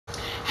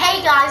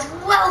Hey guys,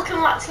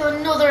 welcome back to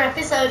another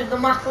episode of the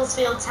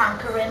Macclesfield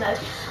Tankery mode.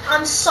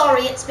 I'm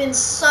sorry it's been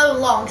so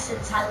long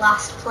since I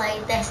last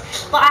played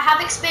this, but I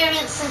have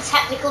experienced some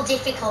technical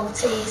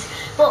difficulties,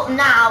 but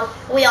now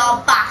we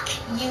are back.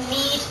 You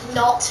need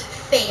not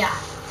fear.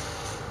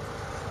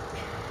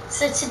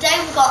 So today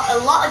we've got a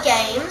lot of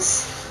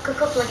games, a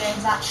couple of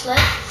games actually.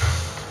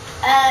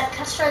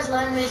 Castro's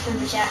loan move's been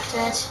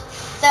rejected.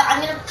 So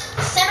I'm going to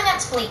sim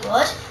against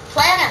Fleetwood,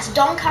 play against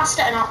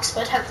Doncaster and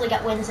Oxford, hopefully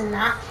get wins in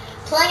that.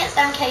 Play against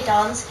MK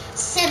Dons,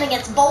 sim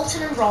against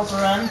Bolton and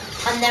Rotherham,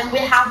 and then we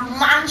have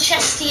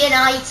Manchester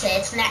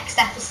United next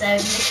episode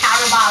in the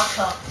Carabao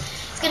Cup.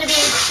 It's going to be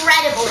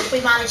incredible if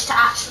we manage to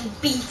actually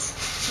beat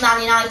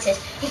Man United.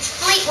 It's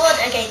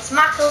Fleetwood against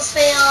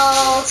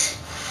Macclesfield,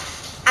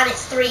 and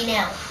it's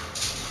 3-0.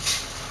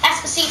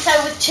 Esposito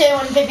with 2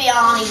 and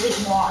Viviani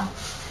with 1.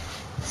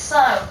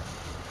 So,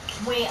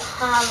 we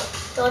have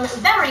done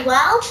very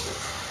well.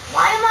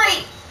 Why am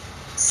I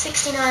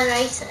 69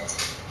 rated?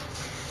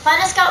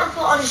 Final scout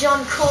report on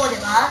Jean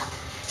Cordoba.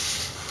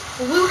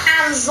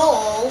 Wuhan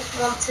Zol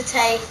want to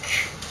take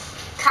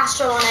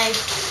Castro on a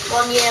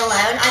 1-year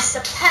loan. I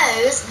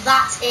suppose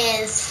that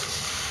is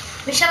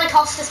Michele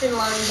Acosta's been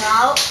loaned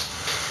out.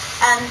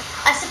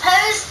 I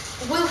suppose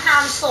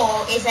Wuhan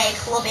Zol is a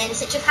club in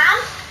Japan.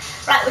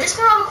 Right, we're just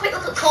going to have a quick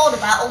look at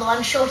Cordoba, although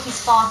I'm sure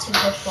he's far too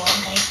good for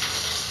me.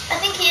 I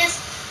think he is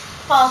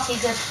far too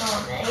good for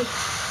me.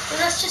 So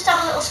let's just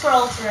have a little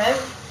scroll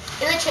through.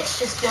 Ilicic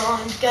just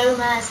joined,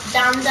 Gomez,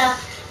 Danda,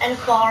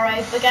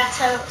 Enquaro,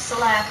 Bagetto,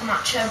 Soler,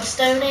 Camacho,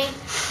 Bastoni,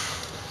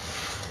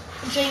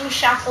 James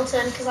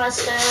Shackleton, Kazai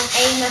Stern,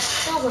 Amos,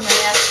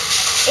 Silvermeyer,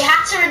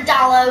 Ihata and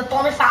Dallo,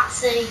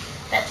 Bonifazi,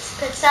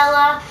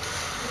 Pizzella,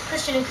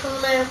 Christian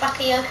Nkulu,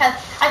 Bakayoko.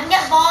 I can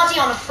get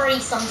Vardy on a free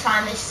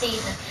sometime this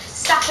season.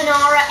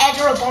 Stapanara,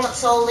 Edera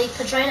Bonazzoli,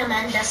 Pedrino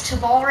Mendes,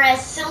 Tavares,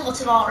 Silva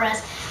Tavares,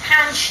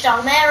 Hansch,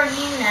 Dalmera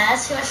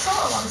Nunes, who I sort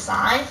of want to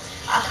sign,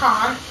 I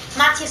can't.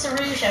 Matias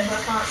Arujo, who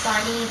I can't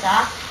sign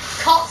either.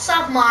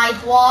 Kotza, Mai,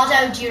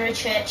 Guardo,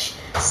 Duricic,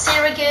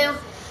 Sirigu,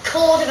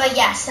 Cordoba,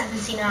 yes,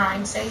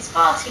 79, so he's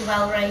far too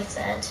well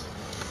rated.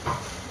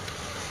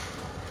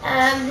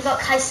 We've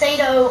got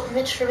Caicedo,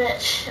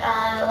 Mitrovic,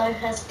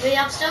 Lopez. We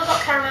have still got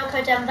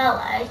Karamoko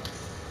Dembele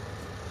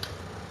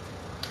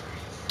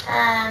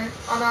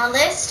on our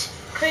list.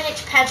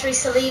 Krunic, Pedri,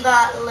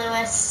 Saliba,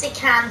 Lewis,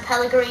 Sikan,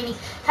 Pellegrini.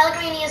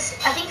 Pellegrini is,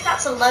 I think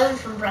that's a loan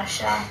from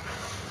Brescia.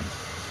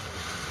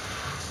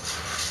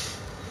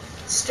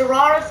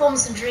 Storaro,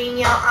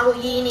 Sandrinho,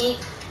 Agoyini,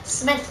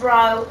 Smith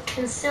Rowe,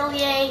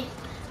 Concilier,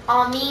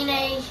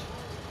 Armini.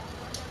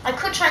 I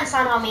could try and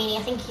sign Armini,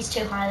 I think he's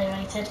too highly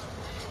rated.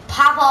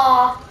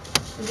 Pavar,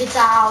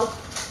 Vidal,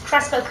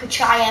 Crespo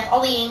Kuchayev,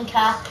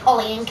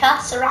 Olyinka,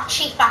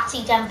 Sarachi,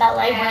 Fati,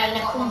 Dembele,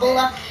 Reina,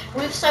 Kumbula,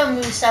 Russo,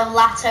 Musso,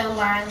 Lato,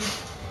 Lang.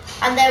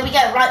 And there we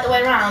go, right the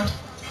way around.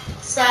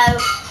 So,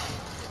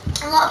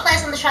 a lot of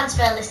players on the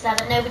transfer list there,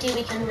 but nobody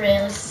we can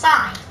really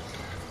sign.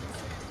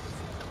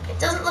 It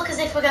doesn't look as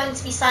if we're going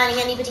to be signing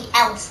anybody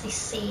else this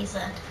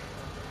season.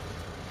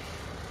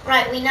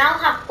 Right, we now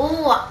have...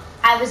 Oh,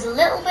 I was a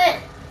little bit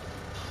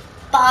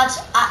bad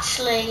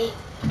actually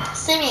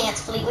simming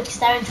against Fleetwood because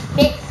they're in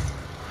 5th.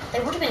 They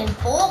would have been in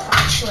 4th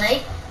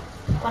actually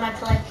when I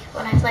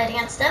played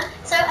against them.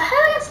 So I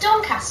heard against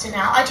Doncaster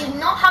now. I do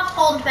not have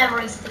fond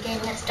memories of the game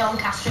against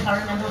Doncaster if I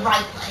remember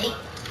rightly.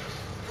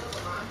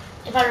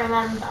 If I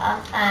remember,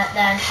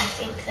 then I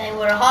think they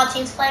were a hard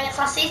team to play against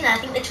last season. I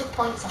think they took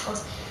points off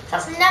us.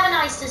 That's never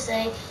nice to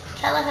see.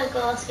 Kelleher,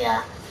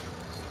 Garcia.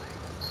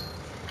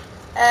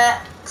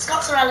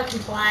 Scott Sorella can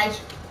play.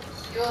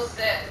 You're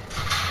set.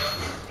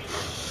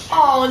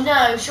 Oh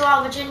no,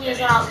 Joao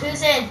Virginia's out.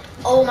 Who's in?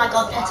 Oh my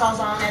god, Petar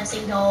Zanev's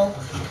in goal.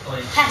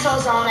 Petar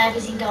Zanev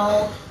is in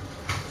goal.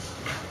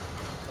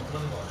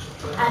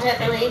 I don't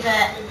believe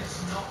it.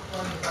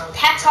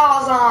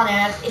 Petar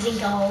Zanev is in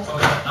goal. Oh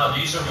yeah, now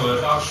these are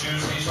word out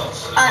shoes, these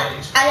ones.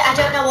 I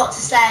don't know what to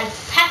say.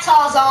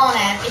 Petar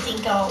Zanev is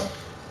in goal.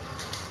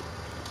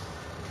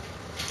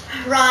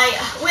 Right,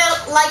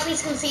 we're likely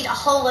to concede a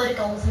whole load of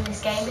goals in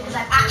this game because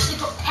I've actually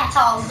put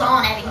Petar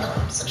Zanev in goal.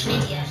 I'm such an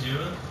idiot.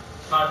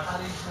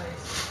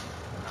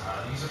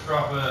 These are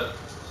proper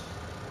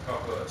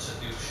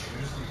seduce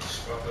shoes, these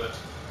proper.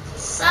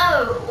 So,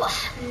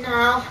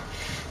 now,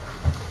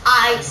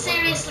 I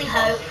seriously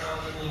hope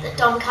that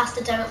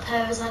Doncaster don't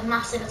pose a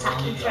massive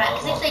attacking threat,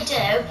 because if they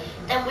do,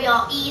 then we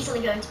are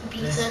easily going to be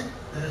beaten.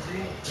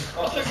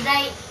 Because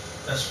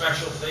a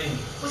special thing.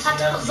 We've had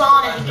to put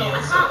Zanev in goal,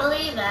 I can't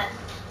believe it.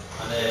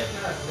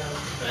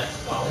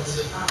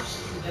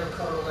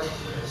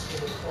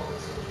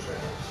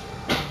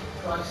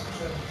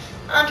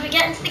 And we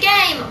get into the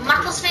game,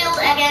 Macclesfield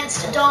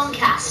against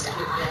Doncaster.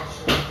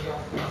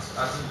 That's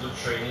a good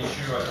training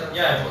shoe right there.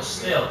 Yeah, but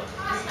still.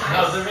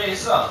 No, there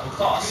is that,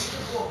 because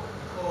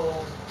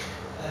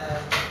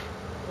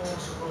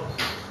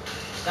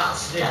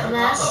that's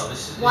different.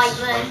 This is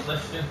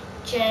weightlifting.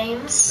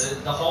 James.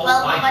 The whole,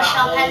 well, like my that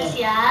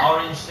whole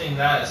orange thing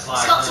there, it's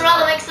like... Scott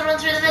Sorella makes the run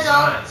through the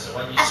middle. So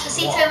when you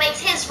Esposito squat, makes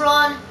his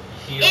run.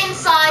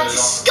 Inside to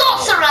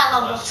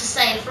Scozzarella, what a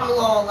save from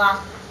Lawler.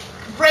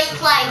 Great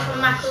play from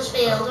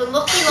Macclesfield.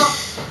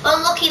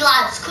 Unlucky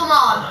lads, come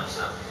on.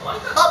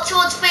 Up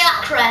towards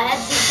Fiacre,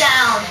 heads it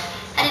down.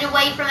 Headed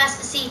away from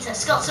Esposito.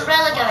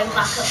 Scozzarella going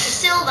back up to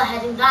Silva,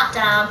 heading that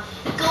down.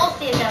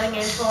 Gorthia going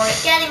in for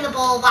it, getting the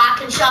ball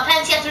back, and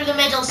Charpentier through the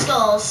middle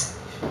scores.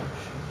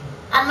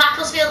 And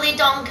Macclesfield lead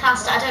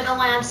Doncaster. I don't know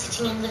why I'm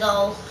sitting in the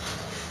goal.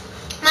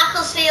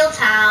 Macclesfield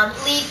Town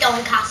lead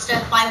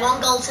Doncaster by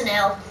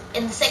 1-0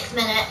 in the 6th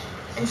minute,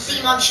 and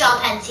Simon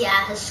Charpentier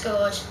has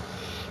scored.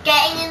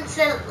 Getting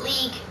into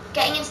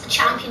the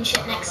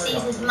championship next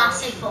season is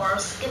massive for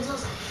us. Gives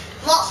us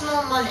lots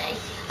more money.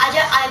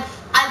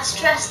 I've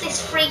stressed this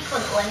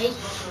frequently,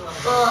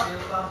 but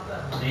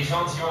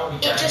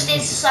it just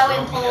is so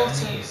important.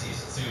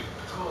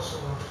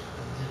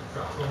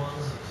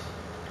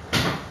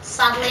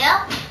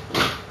 Sadlier.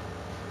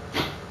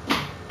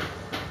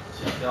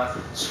 I feel like I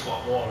can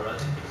squat more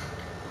already.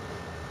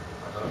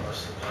 I don't know,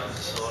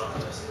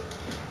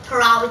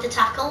 Peral with the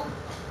tackle.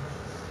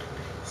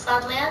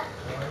 Sadlier.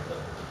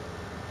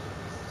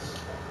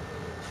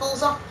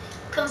 Falls off,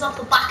 comes off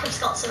the back of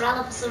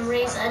Scozzarella for some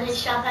reason.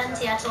 His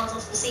Charpentier towards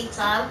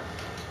Esposito.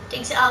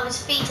 Digs it out of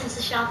his feet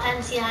into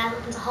Charpentier,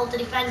 looking to hold the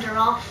defender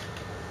off.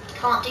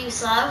 Can't do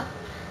so.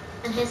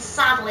 And here's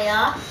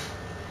Sadlier,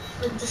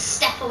 looking to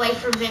step away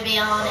from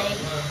Viviani,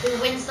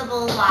 who wins the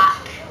ball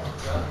back.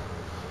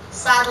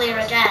 Sadlier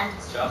again,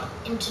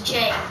 into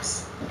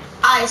James.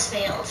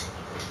 Icefield.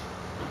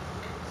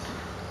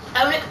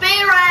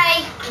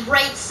 Onukbire,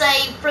 great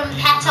save from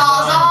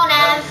Petar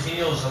Zanev.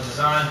 Heels are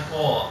designed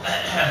for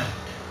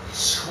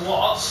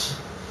squats,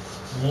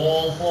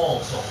 wall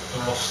balls or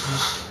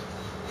thrusters.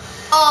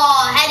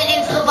 Oh, headed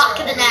into the back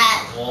of the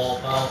net.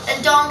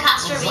 And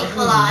Doncaster have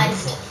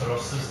equalised.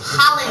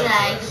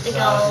 Halliday with the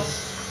goal.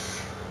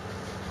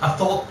 I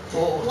thought.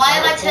 Why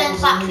have I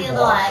turned back the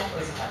other way?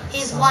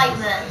 Here's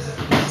Whiteman,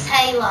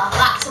 Taylor,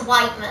 back to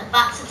Whiteman,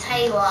 back to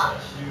Taylor.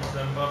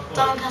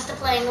 Doncaster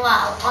playing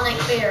well,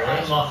 Onukbire.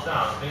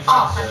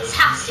 Oh,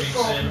 fantastic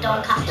ball from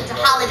Doncaster to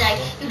Halliday,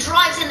 who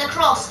drives in the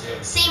cross.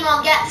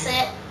 Simon gets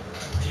it.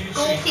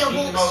 Gorthia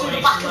walks through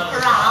the back of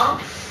Peral.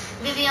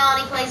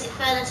 Viviani plays it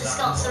further to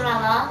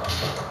Scozzarella,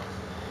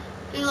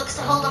 who looks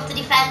to hold off the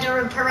defender,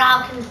 and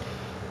Peral can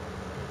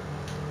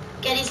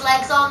get his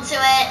legs onto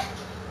it.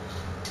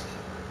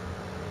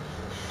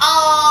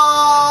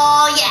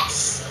 Oh,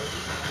 yes.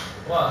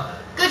 What?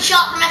 Good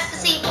shot from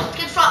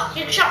Esposito.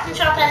 Good shot from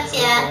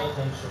Charpentier.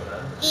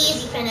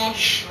 Easy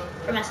finish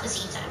from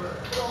Esposito.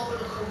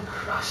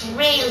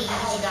 Really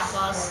easy that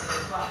was.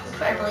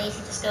 Incredibly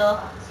easy to score.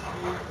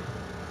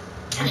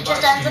 And it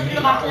just ends up in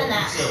the back of the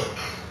net.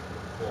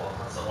 What?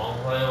 That's a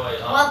long way away.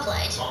 Well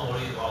played. Not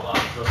worried about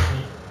that, trust me.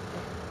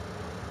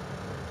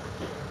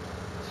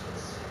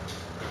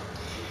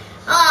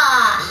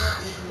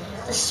 Ah,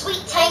 the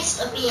sweet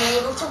taste of being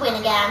able to win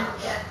again.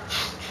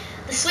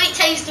 The sweet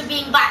taste of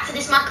being back to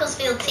this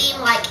Macclesfield team.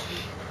 Like,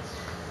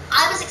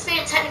 I was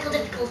experiencing technical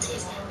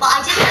difficulties, but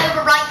I didn't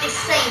overwrite this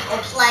save or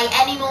play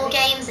any more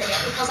games in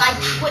it because I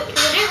didn't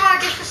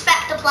want to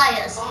disrespect the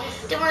players. I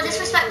didn't want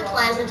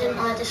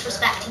to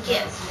disrespect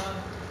you.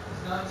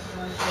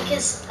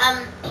 Because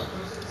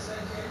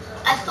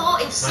I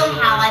thought if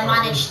somehow I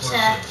managed to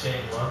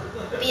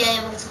be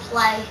able to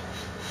play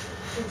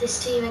with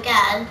this team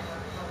again,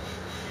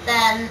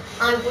 then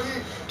I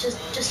wouldn't,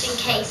 just in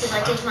case if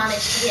I did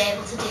manage to be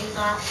able to do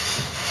that,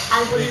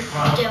 I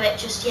wouldn't do it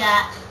just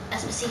yet.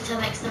 Esposito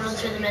makes the run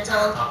through the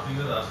middle. Happy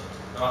with that.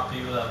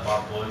 Happy with that,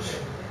 bad boys.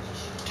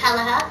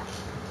 Kelleher.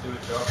 Do a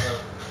job then.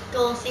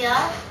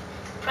 Gorthia.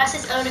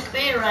 Presses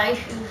Onukbire,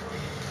 who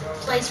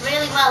plays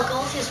really well.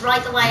 Gorthia's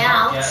right the way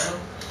out.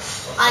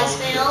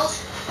 Icefield.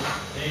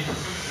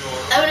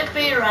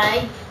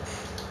 Onukbire.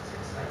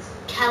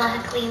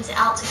 Kelleher cleans it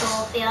out to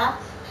Gorthia.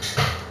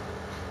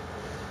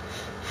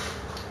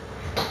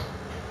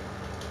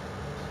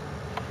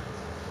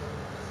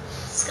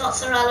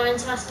 Scozzarella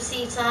into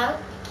Esposito.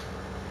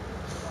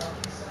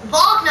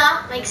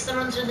 Wagner makes the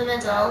run through the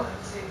middle.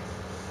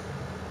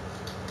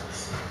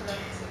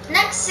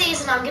 Next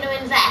season I'm going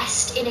to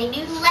invest in a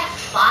new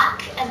left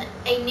back and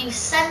a new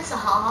centre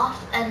half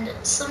and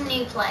some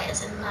new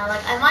players in there.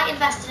 Like, I might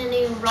invest in a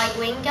new right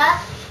winger.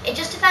 It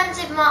just depends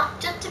if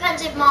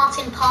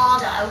Martin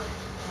Pardo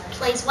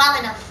plays well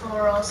enough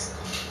for us.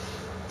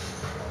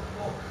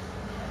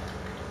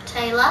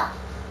 Taylor.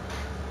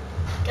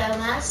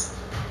 Gomez.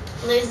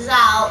 Loses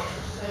out.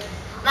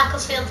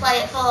 Macclesfield play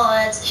it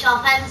forwards.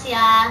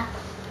 Charpentier.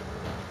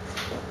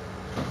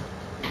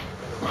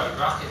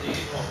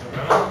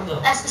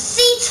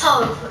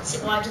 Esposito puts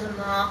it wide of the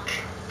mark.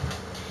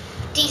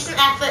 Decent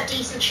effort,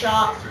 decent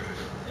shot.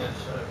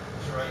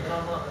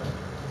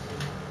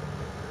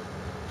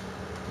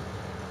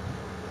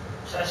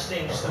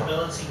 Testing,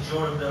 stability,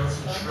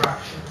 durability,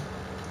 traction.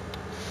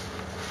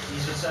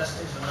 These are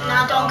testing for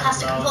now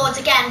Doncaster come forwards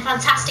again.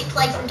 Fantastic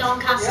play from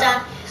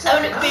Doncaster.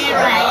 Onukbire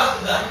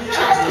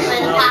tries to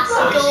play the pass.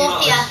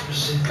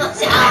 Gorthia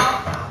cuts it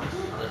out.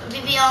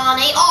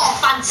 Viviani. Oh,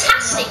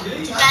 fantastic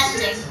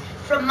defending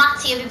from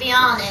Matteo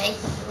Viviani.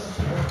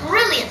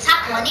 Brilliant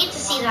tackle. I need to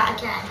see that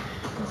again.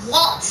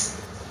 What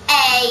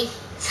a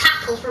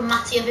tackle from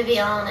Matteo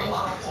Viviani.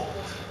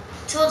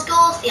 Towards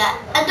Garcia.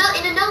 And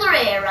in another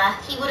era,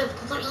 he would have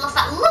completely lost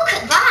that. Look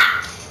at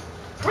that!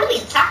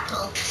 Brilliant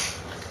tackle.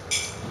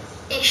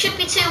 It should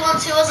be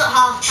 2-1 to us at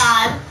half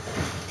time.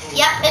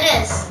 Yep, it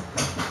is.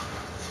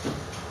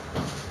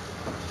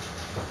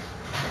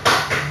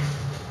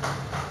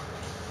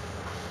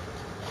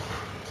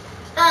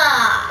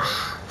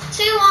 Ah,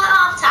 2-1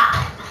 half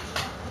time.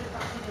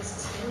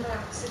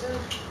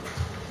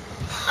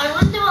 I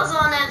wonder what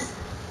Zanev's.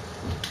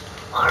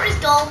 What are his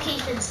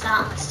goalkeeping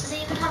stats? Does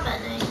he even have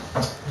any?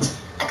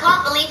 I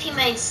can't believe he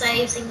made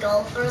saves in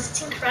goal for us.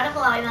 It's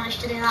incredible how he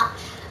managed to do that.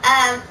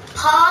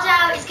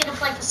 Pardo is going to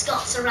play for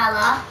Scott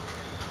Sorella.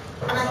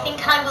 And I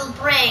think I will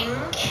bring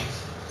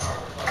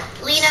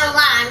Lino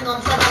Lang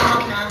on for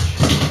Wagner.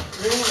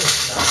 Really?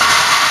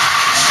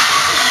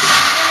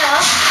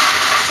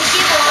 To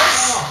give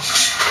us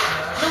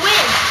the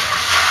win.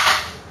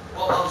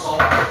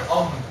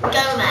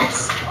 Gomez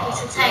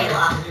to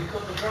Taylor. Did he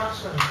cut the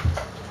grass when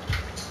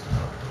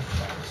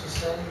she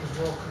said he was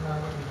walking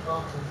around the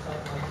park and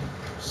felt like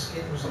his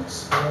skin was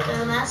exploding?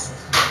 Gomez.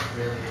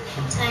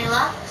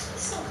 Taylor.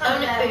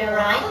 Onakure.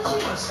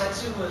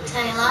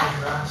 Taylor.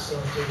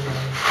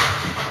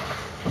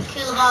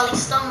 Koulibaly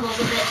stumbles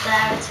a bit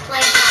there. It's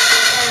played back to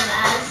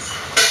Gomez.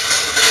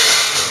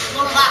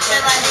 One back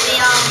though by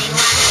Viviani.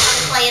 Lang trying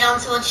to play it on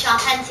towards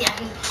Charpentier,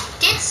 who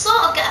did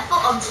sort of get a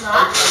foot onto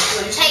that.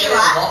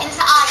 Taylor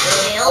into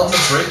Icefield. On the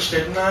bridge,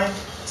 didn't I?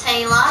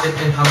 Taylor.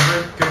 In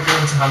Hambridge, going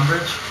to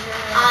Hambridge.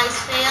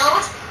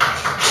 Icefield.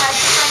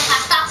 Playing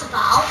past, that's a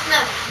foul.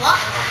 No, what?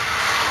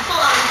 I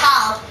thought that was a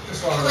foul.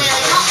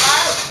 Clearly not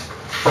though.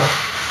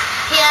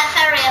 Pierre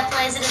Ferrier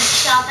plays it into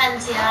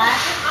Charpentier.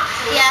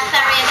 Pierre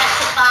Ferrier gets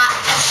it back.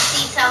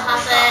 Esposito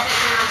has it.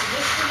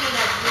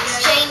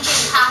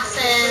 Exchanging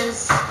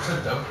passes.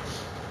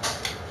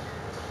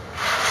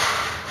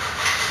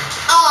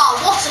 Oh,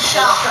 what a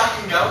shot!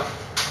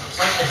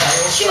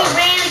 Two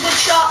really good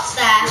shots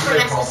there from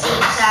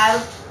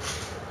Esposito.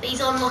 But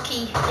he's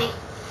unlucky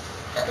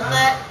that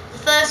the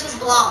first was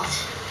blocked.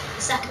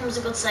 The second was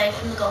a good save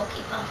from the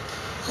goalkeeper.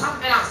 I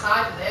haven't been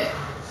outside with it.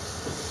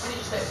 I need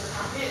to stay for the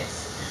packets.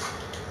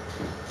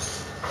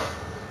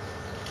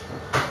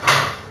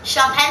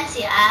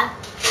 Charpentier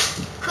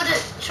could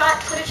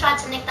have tried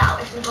to nick that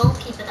away from the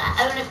goalkeeper there.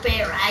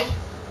 Onakure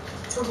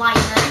to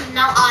Whiteman.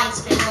 Now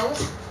Icefield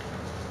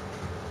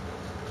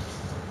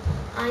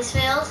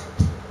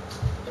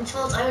in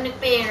towards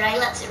Onakure,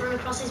 lets it run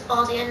across his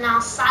body, and now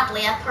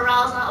sadly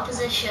Parral's out of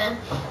position.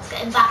 He's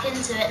getting back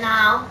into it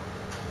now.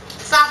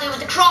 Sadly with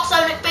the cross,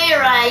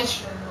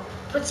 Onakure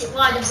puts it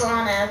wide of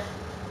Zanev.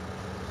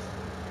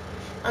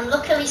 And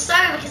luckily so,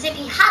 because if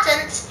he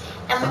hadn't,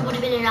 then we would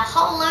have been in a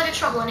whole load of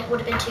trouble and it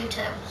would have been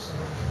 2-2.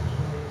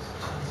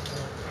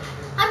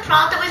 I'm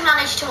proud that we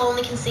managed to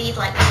only concede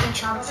like 2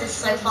 chances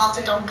so far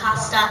to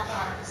Doncaster,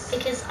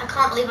 because I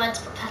can't believe I had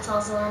to put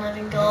Petar Zanev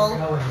in goal.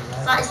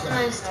 That is the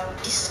most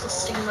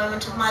disgusting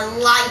moment of my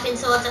life. In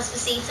towards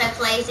Esposito,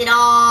 plays it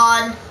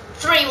on.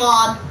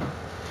 3-1.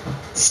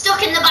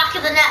 Stuck in the back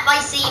of the net by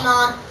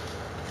Simon.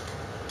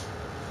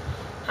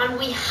 And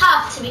we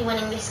have to be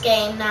winning this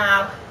game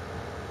now.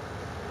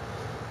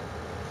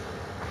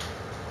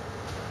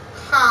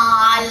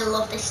 I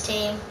love this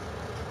team.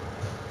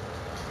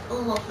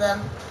 Love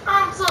them.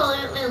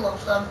 Absolutely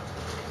love them.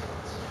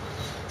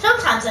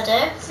 Sometimes I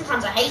do,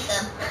 sometimes I hate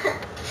them.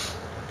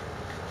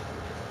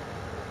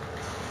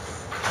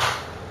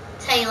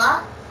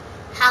 Taylor,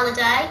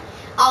 Halliday.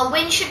 Our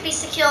win should be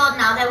secured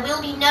now. There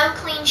will be no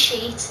clean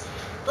sheet,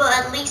 but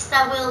at least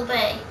there will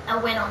be a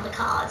win on the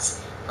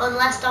cards.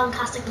 Unless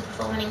Doncaster can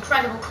perform an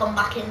incredible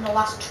comeback in the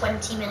last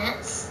 20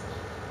 minutes.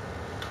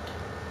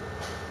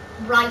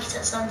 Right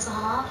at centre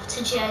half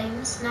to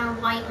James, now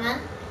Whiteman.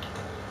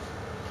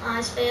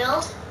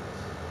 Icefield.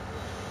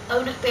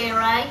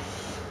 Onakure.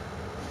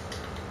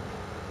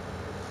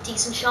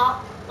 Decent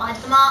shot, wide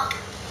of the mark.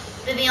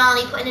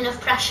 Viviani putting enough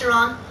pressure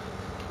on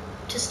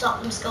to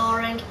stop them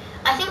scoring.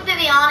 I think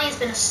Viviani has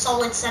been a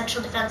solid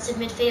central defensive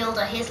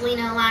midfielder. Here's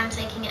Lino Lang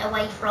taking it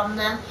away from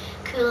them.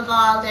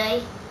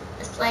 Koulibaly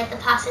has played the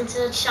pass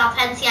into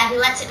Charpentier, who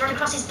lets it run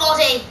across his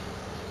body.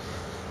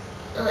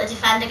 The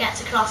defender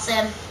gets across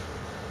him.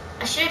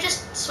 I should have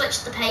just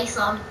switched the pace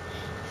on.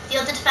 The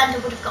other defender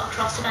would have got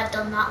across if I'd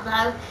done that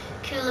though.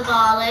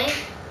 Koulibaly.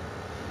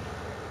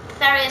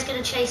 Ferrier's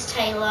going to chase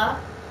Taylor.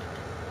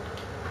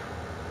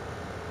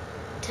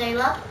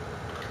 Taylor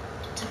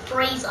to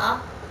Fraser.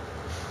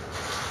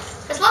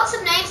 There's lots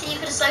of names that you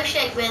could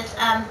associate with.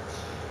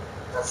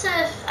 Lots of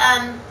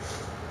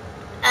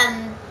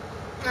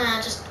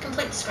just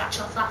completely scratch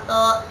off that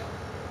thought.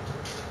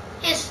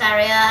 Here's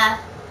Ferrier.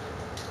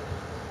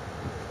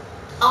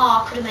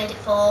 Oh, could have made it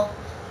 4.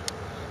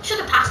 Should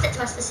have passed it to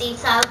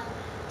Esposito.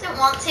 Didn't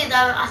want to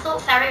though. I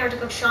thought Ferrier had a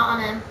good shot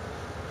on him.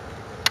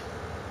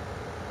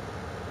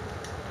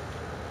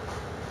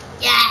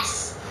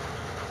 Yes.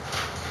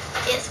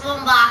 It's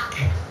 1 back.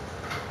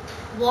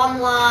 1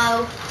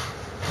 low.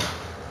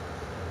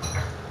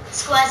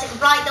 Squares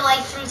it right the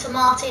way through to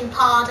Martin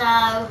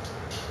Pardo.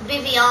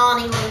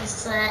 Viviani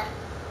loses it.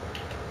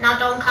 Now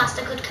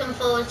Doncaster could come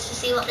forward to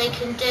see what they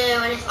can do,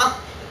 and it's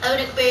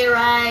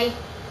Odegbire.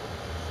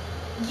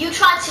 You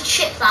tried to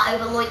chip that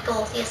over Lloyd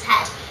Gauthiers'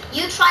 head.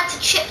 You tried to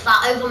chip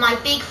that over my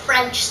big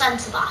French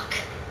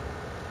centre-back.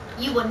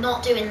 You were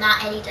not doing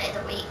that any day of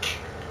the week.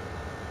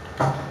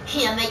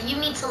 Yeah, mate, you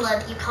need to learn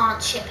that you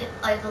can't chip it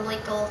over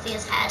Lloyd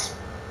Gauthiers' head.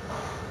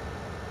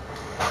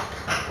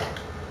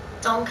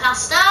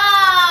 Doncaster!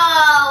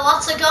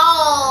 What a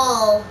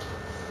goal!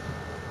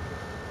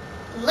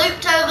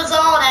 Looped over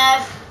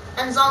Zanev,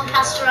 and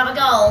Doncaster have a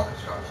goal.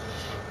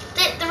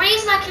 The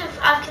reason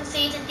I've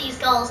conceded these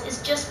goals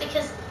is just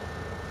because,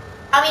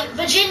 I mean,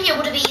 Virginia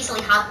would have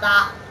easily had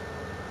that.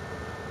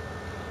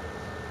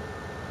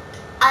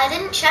 I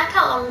didn't check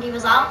how long he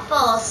was out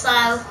for, so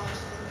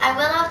I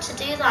will have to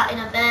do that in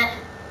a bit.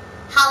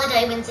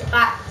 Halliday wins it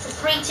back. It's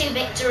a 3-2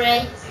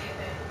 victory.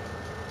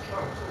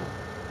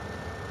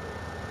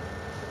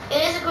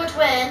 It is a good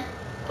win,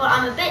 but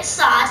I'm a bit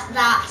sad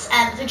that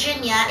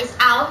Virginia is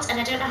out, and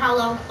I don't know how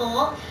long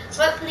for.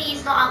 So hopefully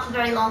he's not out for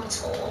very long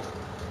at all.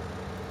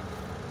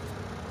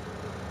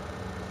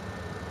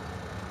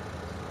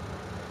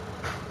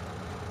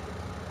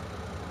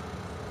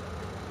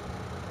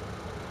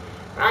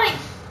 Right.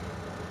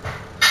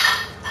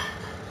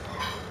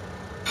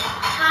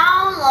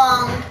 How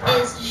long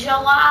is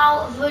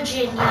Joao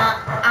Virginia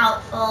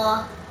out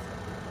for?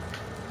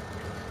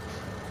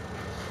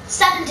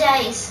 7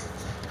 days.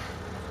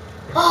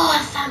 Oh,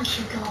 thank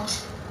you, God.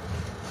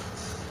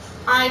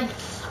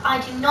 I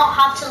do not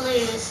have to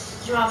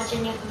lose Joao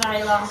Virginia for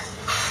very long.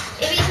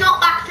 If he's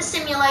not back for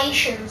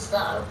simulations,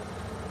 though,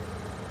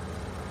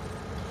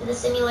 for the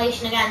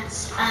simulation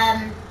against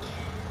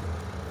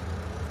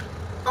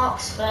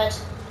Oxford,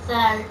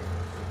 then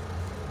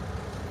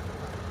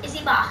is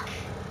he back?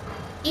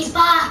 He's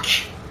back!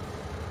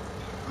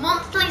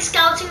 Monthly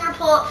scouting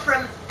report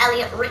from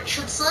Elliot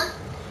Richardson.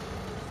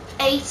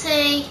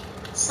 80,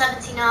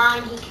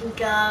 79 he can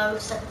go,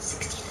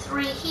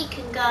 63 he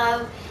can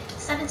go,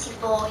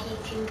 74 he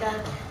can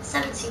go,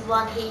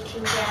 71 he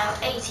can go,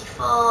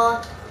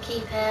 84,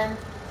 keep him,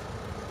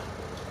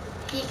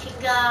 he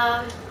can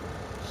go,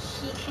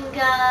 he can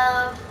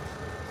go,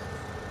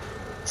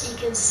 he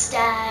can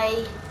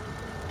stay.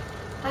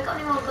 Have I got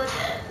anyone good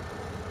here?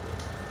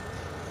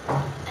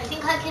 I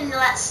think I can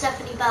let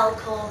Stephanie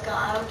Belcourt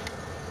go.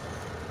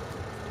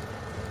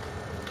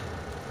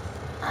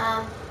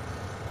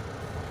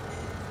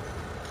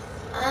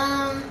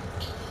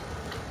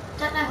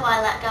 Don't know who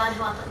I let go and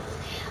who I haven't.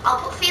 I'll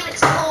put Felix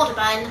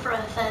Cordoba in for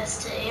her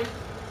first team.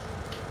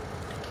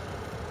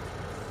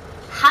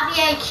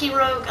 Javier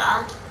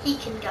Quiroga, he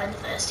can go in the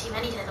first team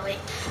any day of the week.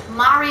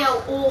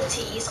 Mario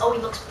Ortiz, oh, he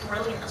looks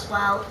brilliant as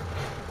well.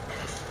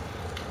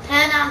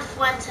 Hernan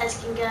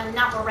Fuentes can go,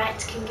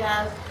 Navarrete can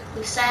go,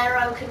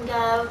 Lucero can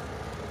go.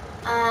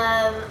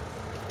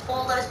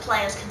 All those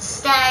players can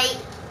stay.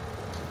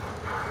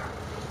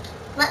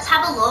 Let's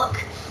have a look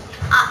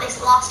at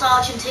this last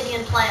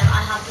Argentinian player that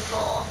I had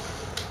before.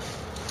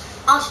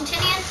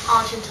 Argentinian,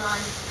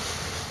 Argentine.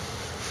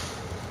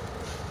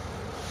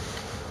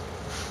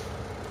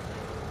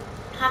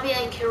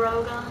 Javier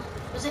Quiroga,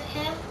 was it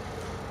him?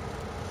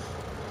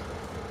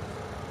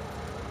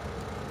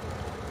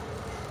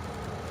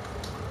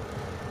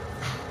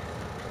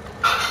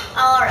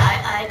 Alright,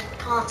 I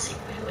can't see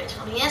which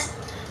one he is.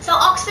 So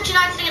Oxford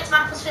United against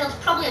Macclesfield,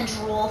 probably a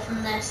draw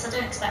from this. I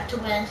don't expect to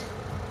win.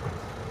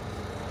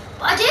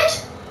 But I did!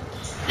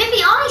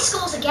 Viviani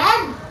scores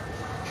again!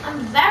 I'm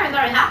very,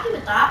 very happy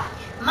with that.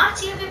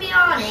 Matteo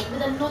Viviani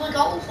with another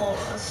goal for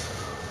us,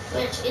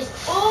 which is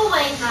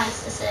always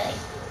nice to see.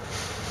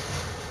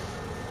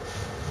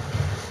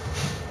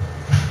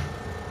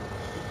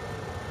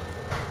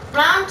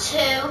 Round 2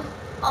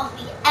 of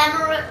the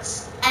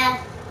Emirates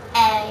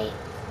FA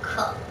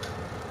Cup.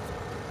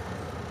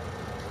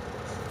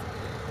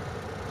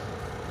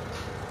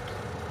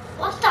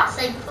 What did that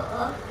say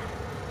before?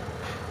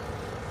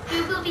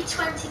 Who will be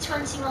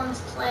 2021's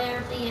Player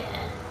of the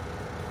Year?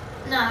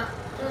 No,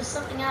 there was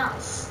something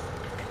else.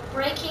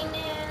 Breaking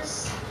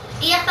news.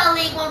 EFL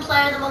League 1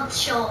 Player of the Month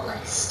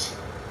shortlist.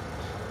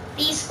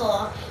 These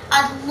 4.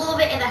 I'd love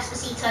it if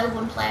Esposito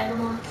won Player of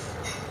the Month.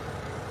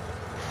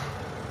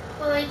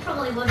 Well, he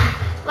probably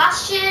wouldn't.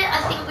 Last year,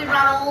 I think we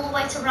ran all the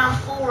way to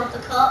round 4 of the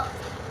Cup.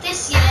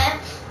 This year,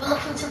 we're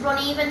looking to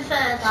run even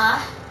further.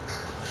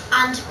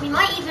 And we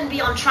might even be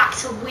on track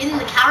to win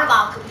the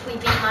Carabao Cup if we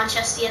beat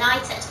Manchester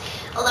United.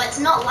 Although it's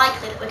not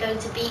likely that we're going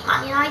to beat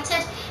Man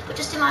United. But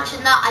just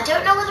imagine that. I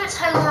don't know whether it's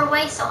home or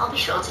away, so I'll be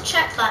sure to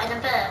check that in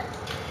a bit.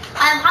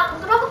 I'm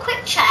going to have a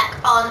quick check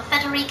on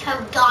Federico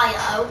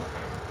Gallo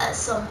at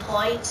some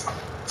point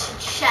to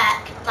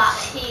check that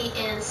he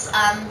is...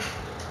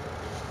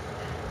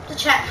 to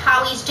check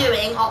how he's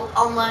doing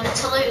on loan at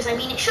Toulouse. I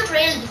mean, it should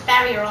really be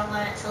Ferrier on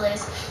loan at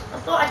Toulouse. I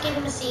thought I'd give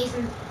him a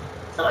season.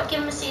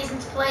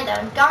 To play though.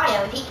 And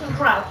Gallo, if he can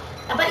grow,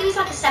 I bet he's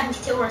like a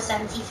 72 or a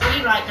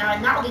 73 right now,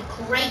 and that'll be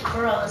great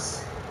for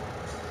us.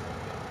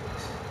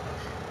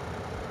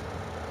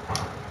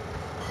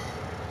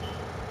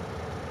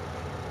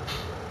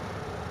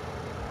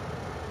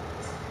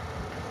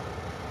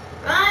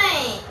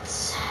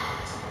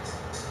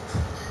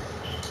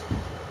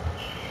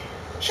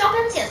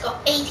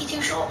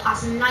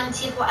 past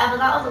 90 of whatever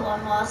that other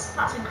one was.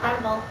 That's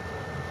incredible.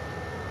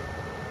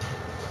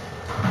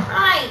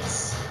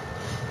 Right.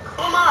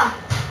 Come on.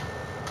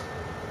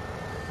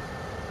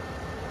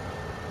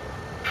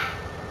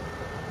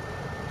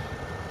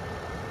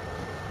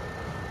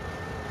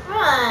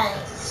 Right.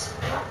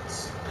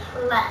 Let's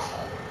play.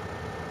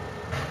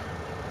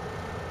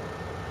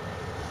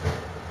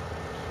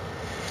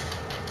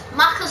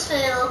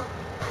 Macclesfield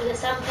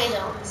against MK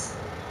Dons.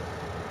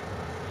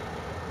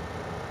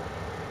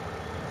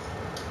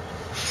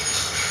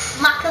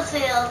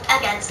 Macclesfield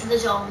against the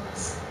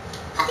Dons.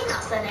 I think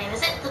that's their name.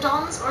 Is it the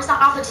Dons or is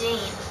that Aberdeen?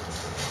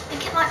 I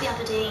think it might be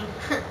Aberdeen.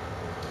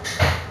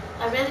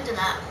 I really don't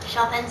know.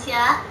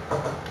 Charpentier,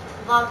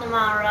 Wagner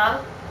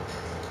Mauro,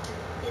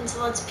 in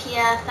towards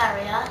Pierre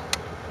Ferrier.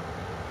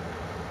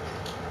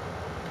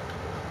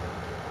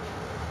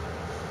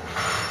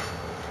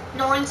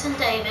 Norrington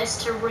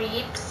Davis to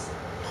Reeves,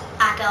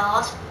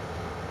 Agard,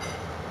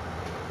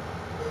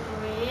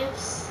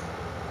 Reeves.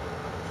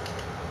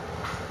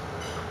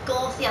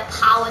 Gorthia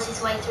powers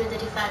his way through the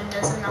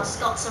defenders, and now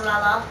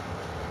Scozzarella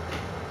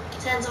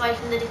turns away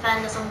from the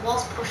defenders and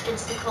was pushed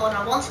into the corner.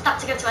 I wanted that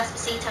to go to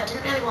Esposito. I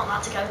didn't really want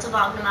that to go to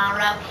Wagner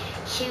Mauro.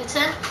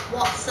 Houghton,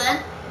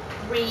 Watson,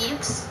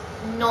 Reeves,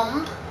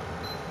 Numb,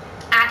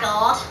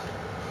 Agard.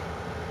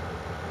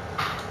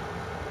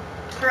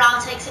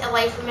 Peral takes it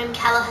away from him.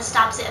 Kelleher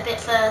stabs it a bit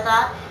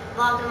further.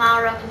 Wagner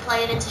Mauro can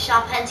play it into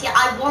Charpentier.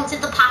 I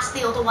wanted the pass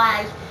the other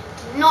way.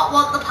 Did not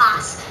want the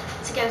pass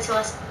to go to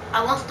us.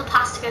 I wanted the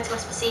pass to go to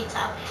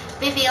Esposito.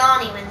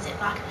 Viviani wins it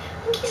back.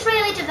 I think he's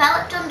really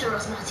developed under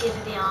us, Matteo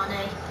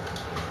Viviani.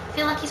 I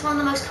feel like he's one of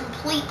the most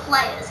complete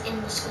players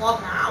in the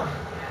squad now.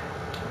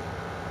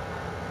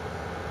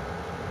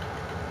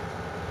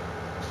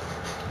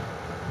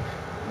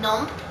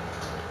 Numb.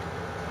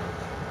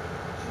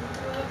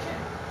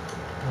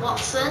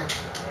 Watson.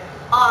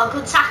 Oh,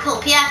 good tackle.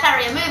 Pierre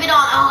Ferrier, move it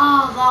on.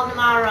 Oh, Wagner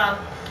Mauro.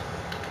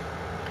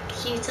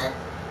 Houghton.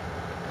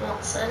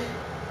 Watson.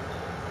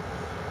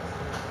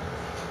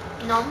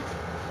 Numb.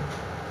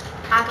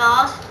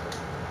 Agard.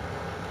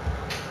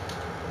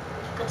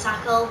 Good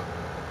tackle.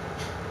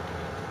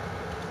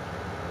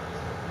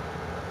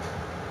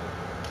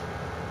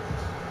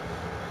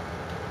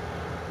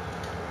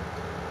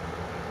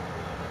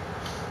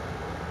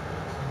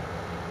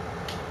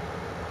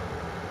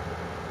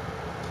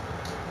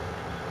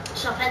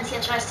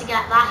 Charpentier tries to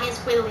get that.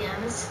 Here's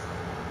Williams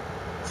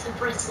to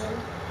Britton.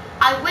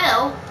 I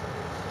will,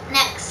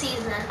 next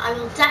season, I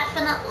will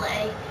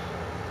definitely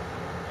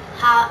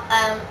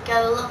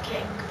go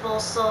looking for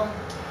some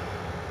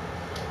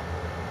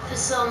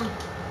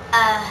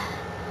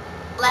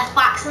left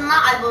backs and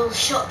that. I will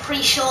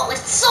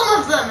pre-shortlist some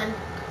of them, and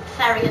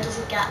Ferrier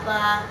doesn't get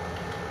there.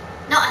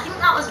 No, I think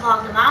that was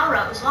Wagner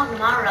Mauro. It was Wagner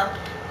Mauro.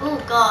 Oh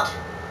God,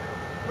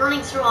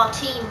 running through our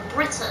team.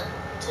 Britton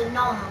to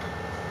Nomb.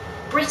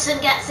 Britton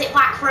gets it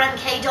back for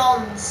MK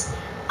Dons.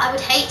 I would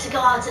hate to go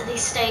out at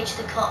this stage of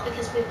the cup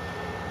because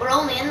we're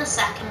only in the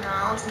second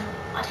round, and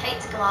I'd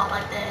hate to go out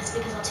like this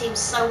because our team's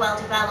so well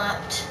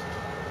developed.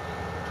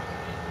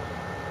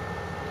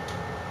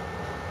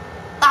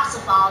 That's a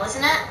foul,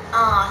 isn't it?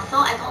 Oh, I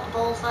thought I got the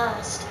ball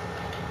first.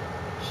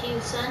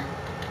 Houghton.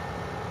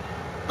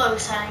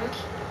 Boateng.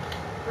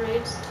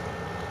 Reeves.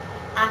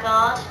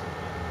 Agard.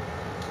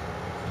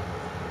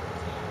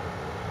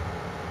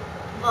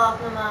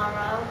 Wagner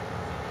Mauro.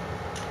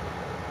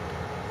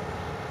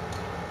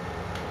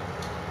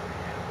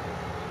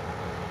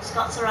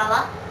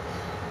 Scozzarella.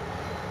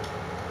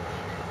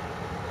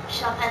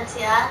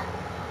 Charpentier.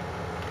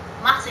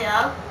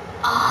 Matteo.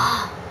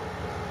 Ah,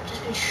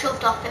 just been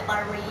shoved off it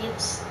by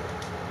Reeves.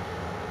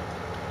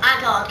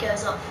 Agard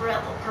goes up for it,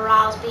 but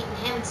Peral's beaten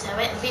him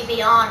to it.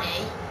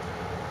 Viviani,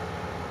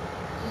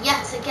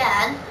 yet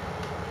again,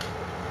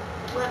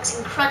 works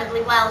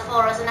incredibly well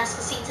for us, and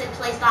Esposito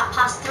plays that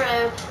pass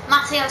through.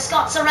 Matteo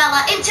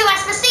Scozzarella into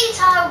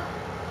Esposito,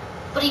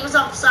 but he was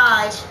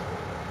offside.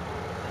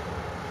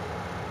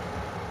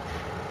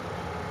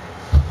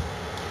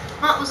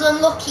 That was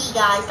unlucky,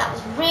 guys. That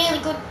was really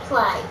good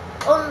play.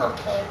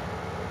 Unlucky.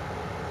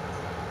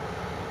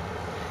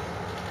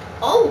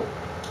 Oh,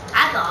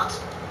 Agard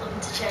looking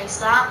to chase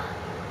that.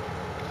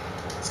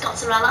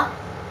 Scozzarella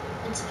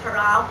into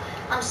Peral.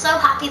 I'm so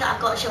happy that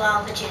I've got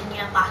Joel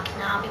Virginia back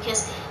now,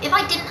 because if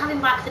I didn't have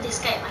him back for this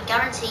game, I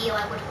guarantee you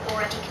I would have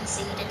already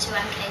conceded to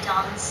MK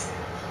Dons.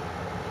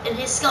 And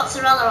here's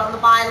Scozzarella on the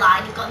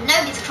byline. You've got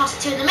nobody to cross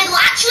it to in the middle.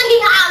 Actually,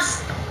 he has!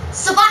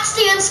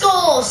 Sebastian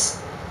scores!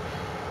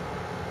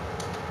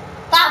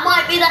 That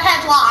might be the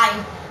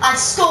headline. I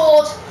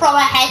scored from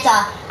a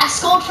header. I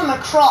scored from a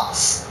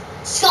cross.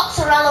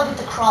 Scozzarella with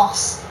the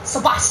cross.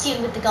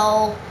 Sebastian with the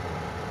goal.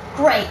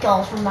 Great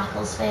goal from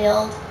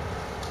Macclesfield.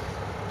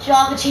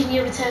 Joao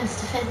Virginia returns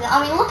to fifth.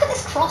 I mean, look at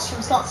this cross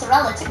from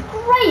Scozzarella. It's a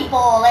great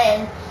ball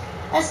in.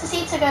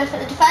 Esposito goes for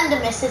the defender,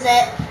 misses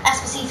it.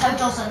 Esposito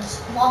doesn't.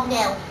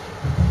 1-0.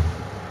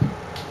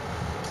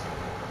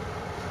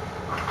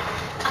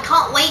 I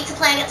can't wait to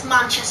play against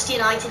Manchester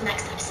United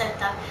next episode,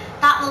 though.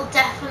 That will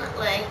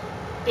definitely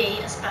be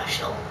a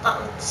special. That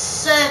would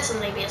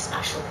certainly be a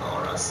special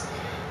for us,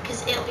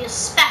 because it'll be a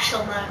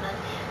special moment.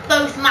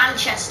 Both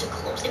Manchester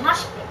clubs.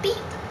 Imagine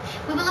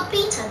we will have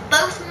beaten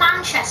both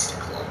Manchester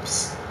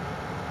clubs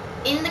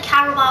in the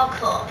Carabao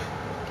Cup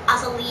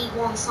as a League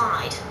One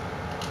side.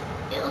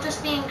 It'll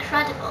just be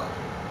incredible.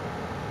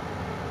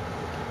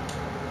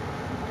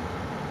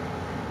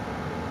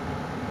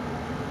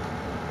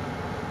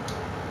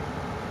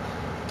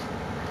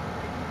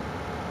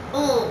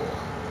 Oh,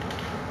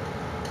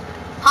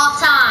 half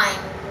time,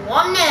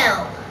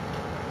 1-0.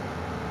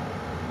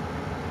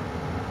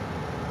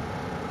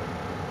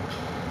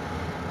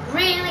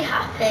 Really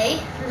happy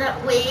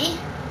that we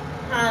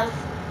have.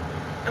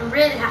 I'm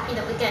really happy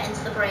that we get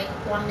into the break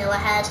 1-0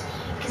 ahead,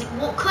 because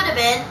what could have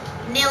been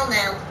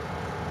 0-0,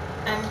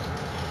 and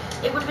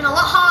it would have been a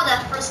lot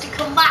harder for us to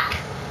come back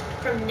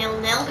from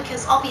 0-0,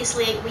 because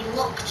obviously we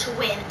look to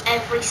win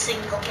every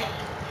single game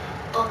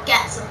or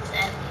get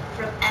something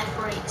from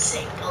every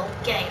single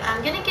game.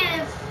 I'm gonna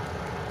give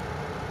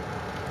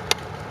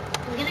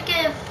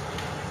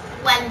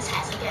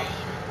Fuentes a game.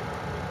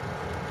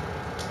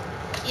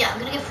 Yeah, I'm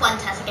gonna give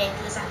Fuentes a game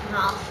for the second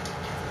half.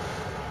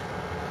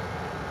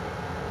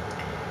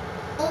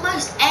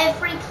 Almost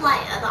every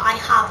player that I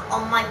have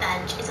on my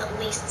bench is at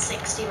least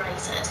 60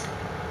 rated,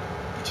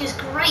 which is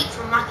great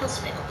from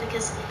Macclesfield,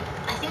 because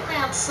I think they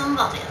had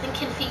somebody, I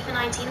think in FIFA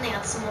 19 they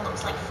had someone that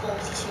was like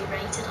 42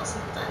 rated or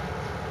something.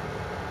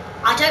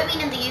 I don't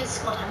mean in the youth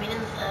squad, I mean in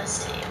the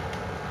first team.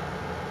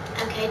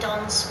 Okay,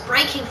 Don's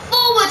breaking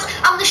forwards,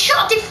 and the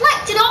shot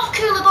deflected off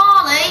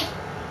Koulibaly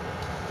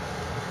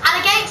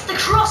and against the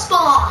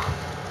crossbar.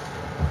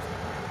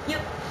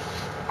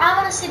 I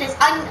want to see this.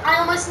 I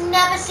almost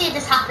never see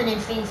this happen in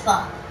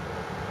FIFA.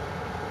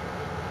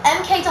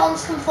 MK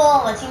Dons come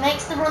forward, he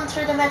makes the run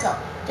through the middle.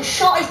 The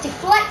shot is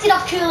deflected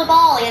off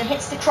Koulibaly and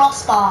hits the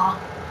crossbar.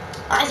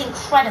 That is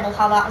incredible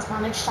how that has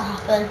managed to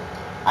happen.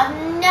 I've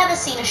never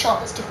seen a shot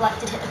that's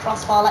deflected hit the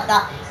crossbar like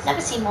that. Never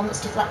seen one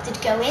that's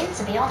deflected go in,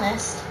 to be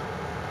honest.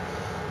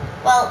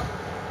 Well,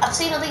 I've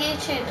seen other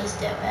YouTubers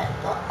do it,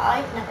 but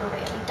I've never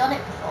really done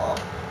it before.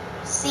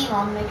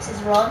 Simon makes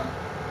his run,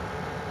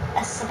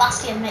 as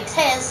Sebastian makes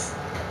his.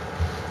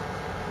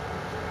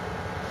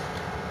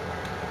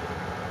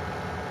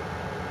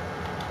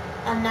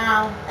 And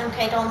now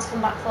MK Dons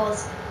come back for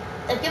us.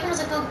 They've given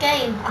us a good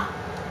game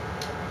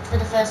for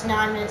the first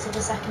 9 minutes of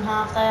the second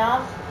half. They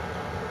have.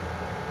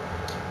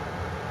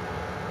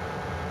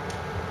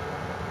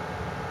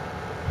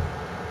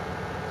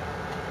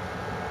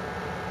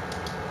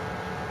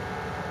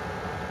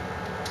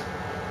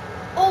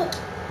 Oh,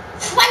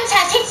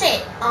 Fuentes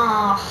hit it.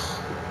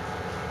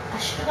 I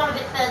should have gone a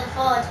bit further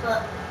forward,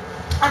 but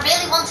I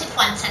really wanted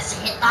Fuentes to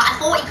hit that. I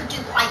thought he could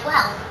do quite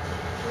well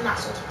in that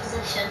sort of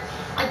position.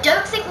 I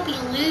don't think we'll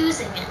be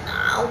losing it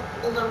now,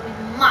 although we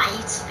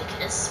might,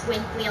 because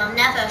we are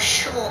never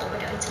sure that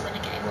we're going to win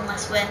a game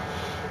unless we're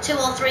 2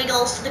 or 3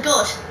 goals to the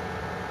good.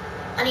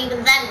 And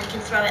even then we can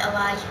throw it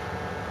away.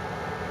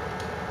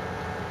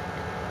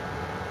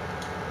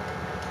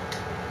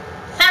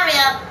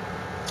 Ferrier.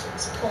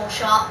 It's a poor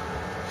shot.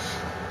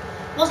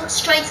 Wasn't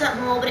straight at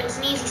Moore, but it was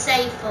an easy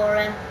save for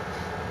him.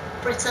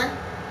 Britton,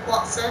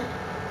 Watson.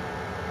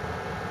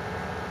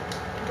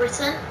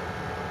 Britton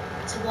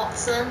to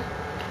Watson.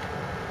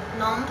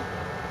 Nomb.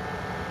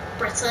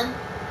 Britton.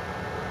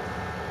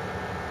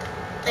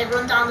 They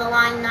run down the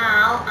line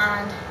now,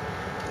 and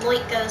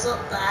Loic goes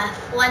up there.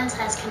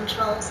 Fuentes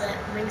controls it,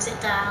 brings it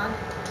down.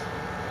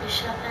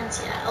 Bishop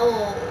Entia.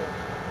 Oh,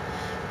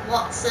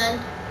 Watson.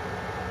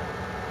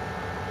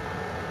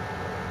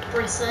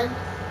 Britton.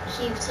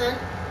 Houghton.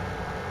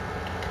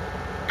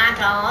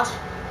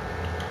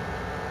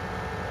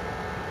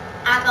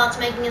 Agard's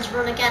making his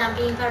run again. I'm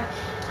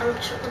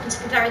looking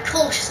to be very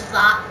cautious of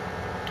that.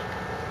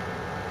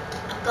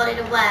 I've got it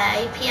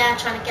away. Pierre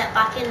trying to get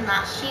back in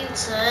that.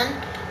 Houghton.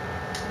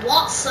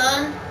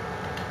 Watson.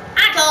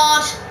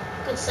 Agard.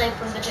 Good save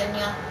from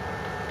Virginia.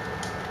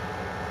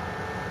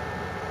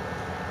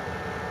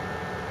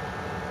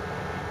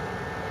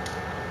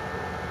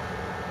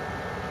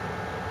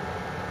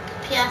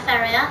 Pierre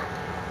Ferrier.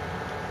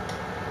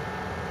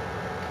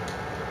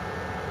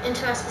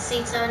 Into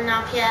Esposito, and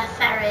now Pierre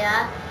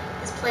Ferrier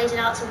has played it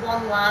out to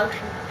one low.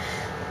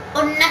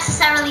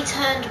 Unnecessarily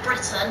turned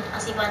Britton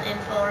as he went in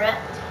for it.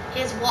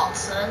 Here's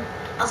Watson.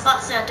 I was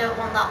about to say I don't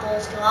want that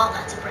ball to go out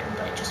there to Britton,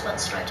 but it just went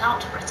straight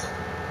out to Britton.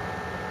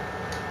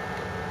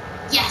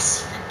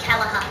 Yes,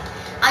 Kelleher.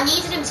 I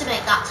needed him to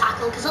make that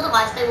tackle, because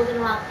otherwise they were going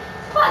to have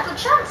quite a good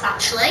chance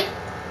actually.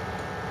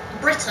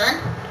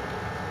 Britton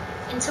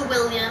into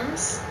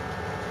Williams.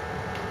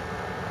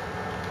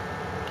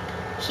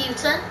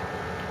 Houghton.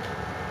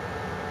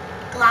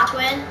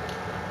 Gladwin.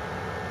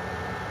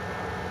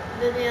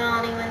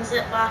 Viviani wins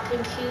it back,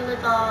 and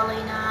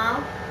Koulibaly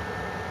now.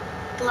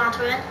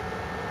 Gladwin.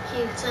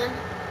 Houghton.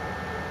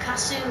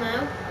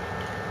 Kasumu.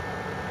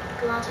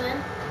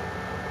 Gladwin.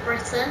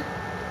 Britton.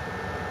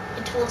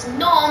 In towards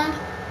Nomb,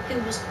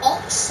 who was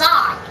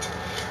offside.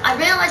 I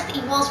realised that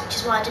he was, which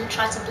is why I didn't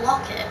try to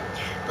block it.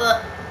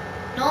 But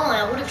normally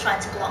I would have tried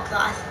to block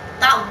that.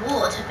 That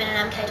would have been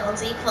an MK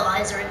Dons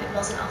equaliser if it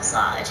wasn't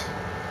offside.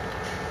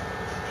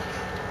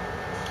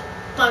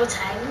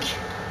 Boateng.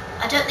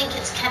 I don't think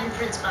it's Kevin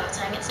Prince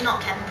Boateng. It's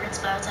not Kevin Prince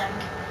Boateng.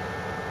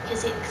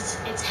 Because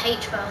it's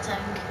H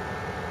Boateng.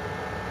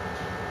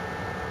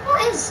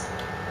 What is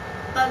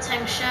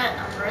Boateng's shirt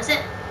number? Is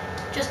it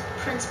just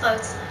Prince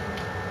Boateng?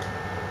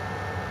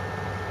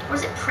 Or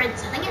is it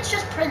Prince? I think it's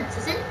just Prince.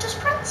 Is it just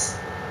Prince?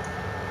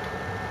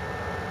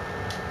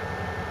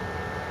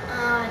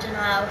 I don't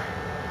know.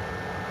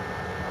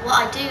 What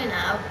I do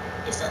know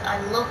is that I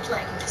love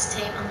playing with this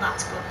team, and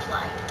that's good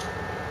play.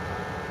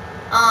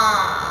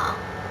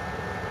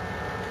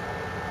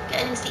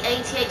 Getting into the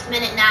 88th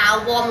minute now.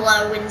 One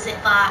low wins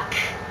it back.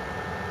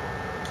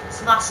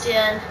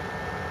 Sebastian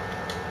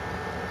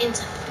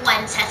into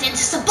Fuentes, into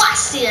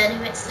Sebastian,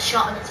 who hits the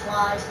shot and it's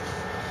wide.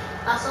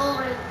 That's all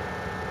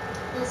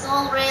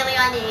really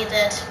I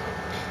needed.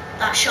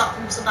 That shot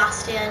from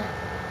Sebastian.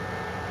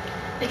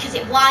 Because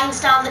it winds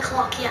down the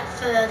clock yet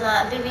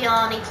further.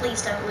 Viviani,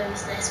 please don't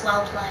lose this.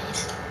 Well played.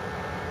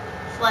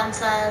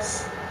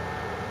 Fuentes.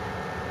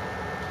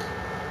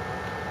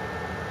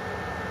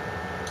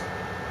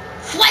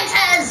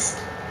 Fuentes!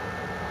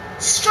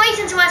 Straight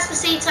into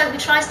Esposito, who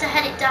tries to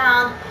head it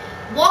down.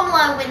 One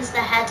low wins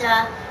the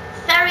header.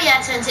 Ferrier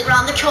turns it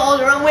round the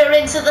corner, and we're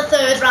into the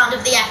third round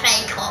of the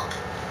FA Cup.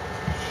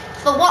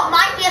 For what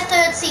might be a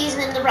third season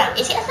in a row.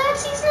 Is it a third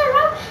season in a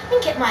row? I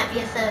think it might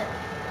be a third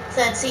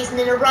season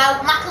in a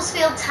row.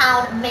 Macclesfield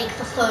Town make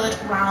the third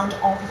round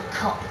of the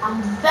Cup.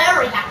 I'm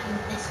very happy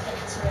with this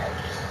victory.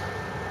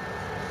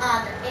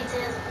 And it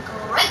is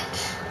great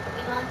that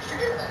we managed to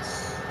do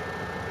this.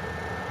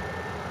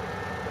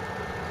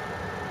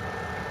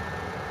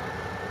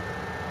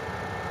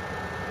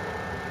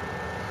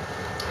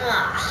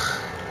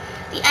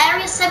 The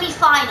area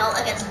semi-final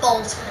against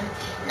Bolton.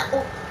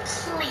 Now,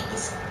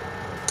 please.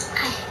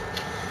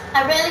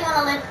 I really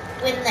want to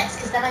win this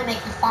because then I make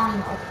the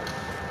final.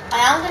 I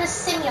am going to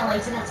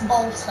simulate against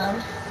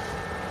Bolton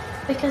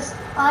because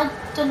I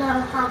don't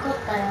know how good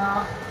they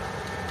are.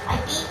 I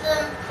beat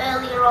them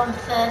earlier on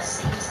the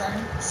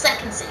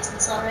second season,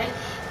 sorry,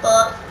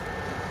 but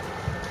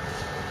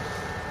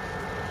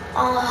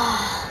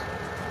I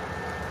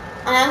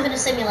am going to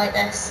simulate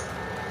this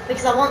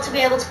because I want to be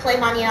able to play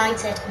Man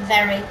United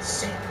very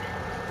soon.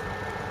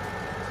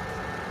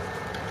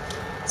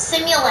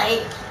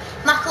 Simulate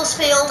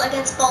Macclesfield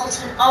against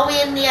Bolton. Are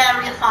we in the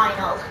area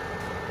final?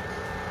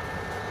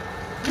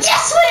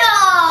 Yes, we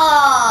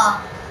are!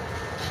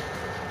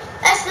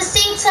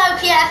 Esposito,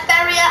 Pierre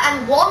Ferrier,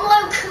 and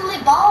Wanlo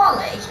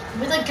Koulibaly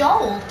with a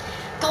goal.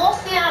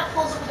 Garcia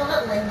pulls up with a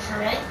little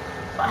injury,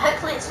 but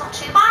hopefully it's not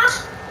too bad.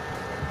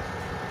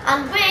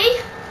 And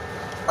we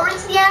are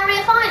into the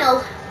area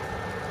final.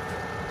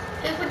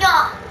 Who have we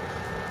got?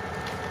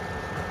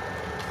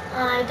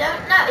 I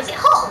don't know. Is it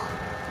Hull?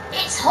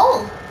 It's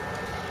Hull.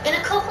 In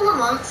a couple of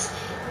months,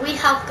 we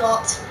have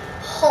got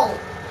Hull,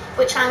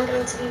 which I'm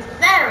going to be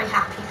very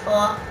happy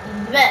for.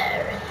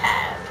 Very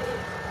happy.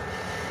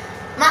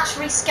 Match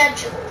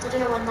rescheduled. I don't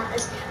know when that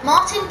is.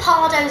 Martin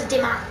Pardo's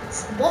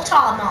demands. What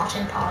are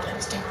Martin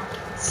Pardo's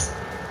demands?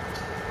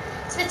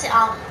 Spit it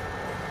out.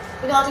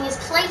 Regarding his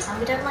playtime,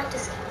 we don't like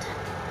discounting.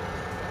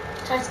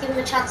 Try to give him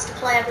a chance to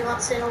play every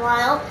once in a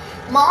while.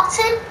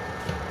 Martin?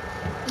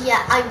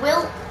 Yeah, I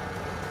will.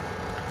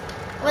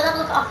 We'll have a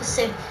look at offers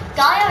soon.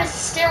 Gaia is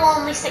still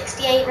only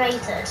 68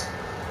 rated.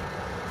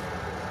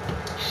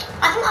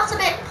 I think that's a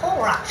bit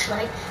poor,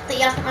 actually, that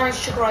he hasn't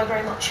managed to grow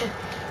very much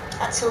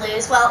at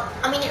Toulouse. Well,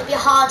 I mean, it's going to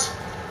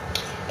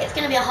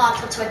be a hard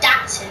club to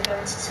adapt to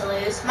going to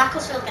Toulouse.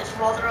 Macclesfield gets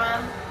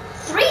Rotherham.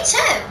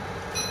 3-2.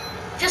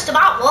 Just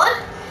about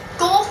would.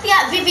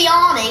 Garcia,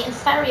 Viviani, and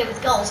Ferrier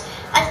with goals.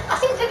 I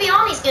think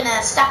Viviani's going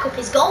to stack up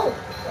his goals.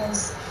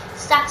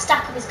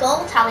 Stack up his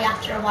goal tally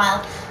after a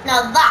while.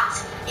 Now that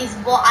is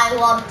what I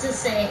want to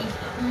see.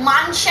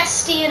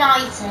 Manchester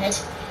United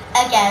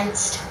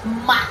against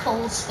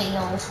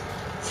Macclesfield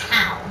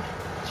Town.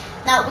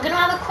 Now we're going to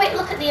have a quick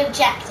look at the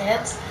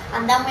objectives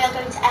and then we are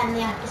going to end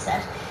the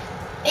episode.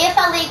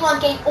 EFL League One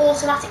gain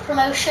automatic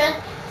promotion,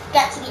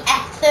 get to the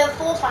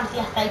fourth round of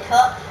the FA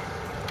Cup.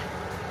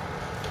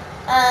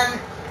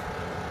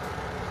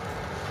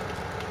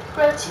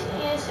 Grow to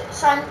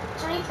sign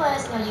 3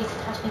 players in your youth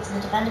academy to the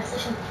defender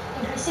position.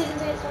 Increase season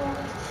dates.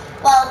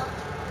 Well,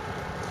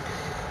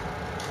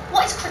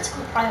 what is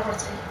critical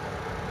priority?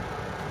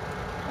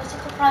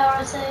 Critical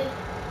priority.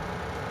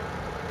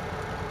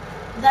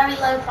 Very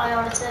low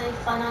priority.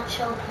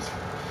 Financial.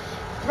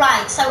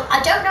 Right. So I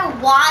don't know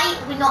why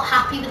we're not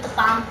happy with the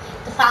fans.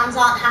 The fans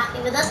aren't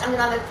happy with us. I'm going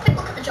to have a quick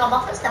look at the job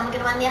offers. Then we're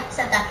going to end the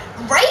episode there.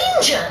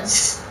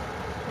 Rangers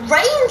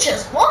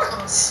want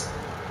us.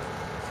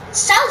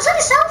 So do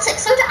Celtic,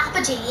 so do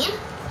Aberdeen,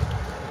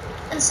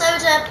 and so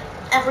do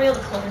every other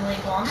club in League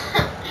One.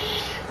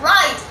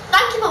 Right,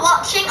 thank you for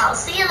watching, I'll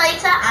see you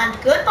later, and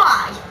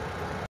goodbye.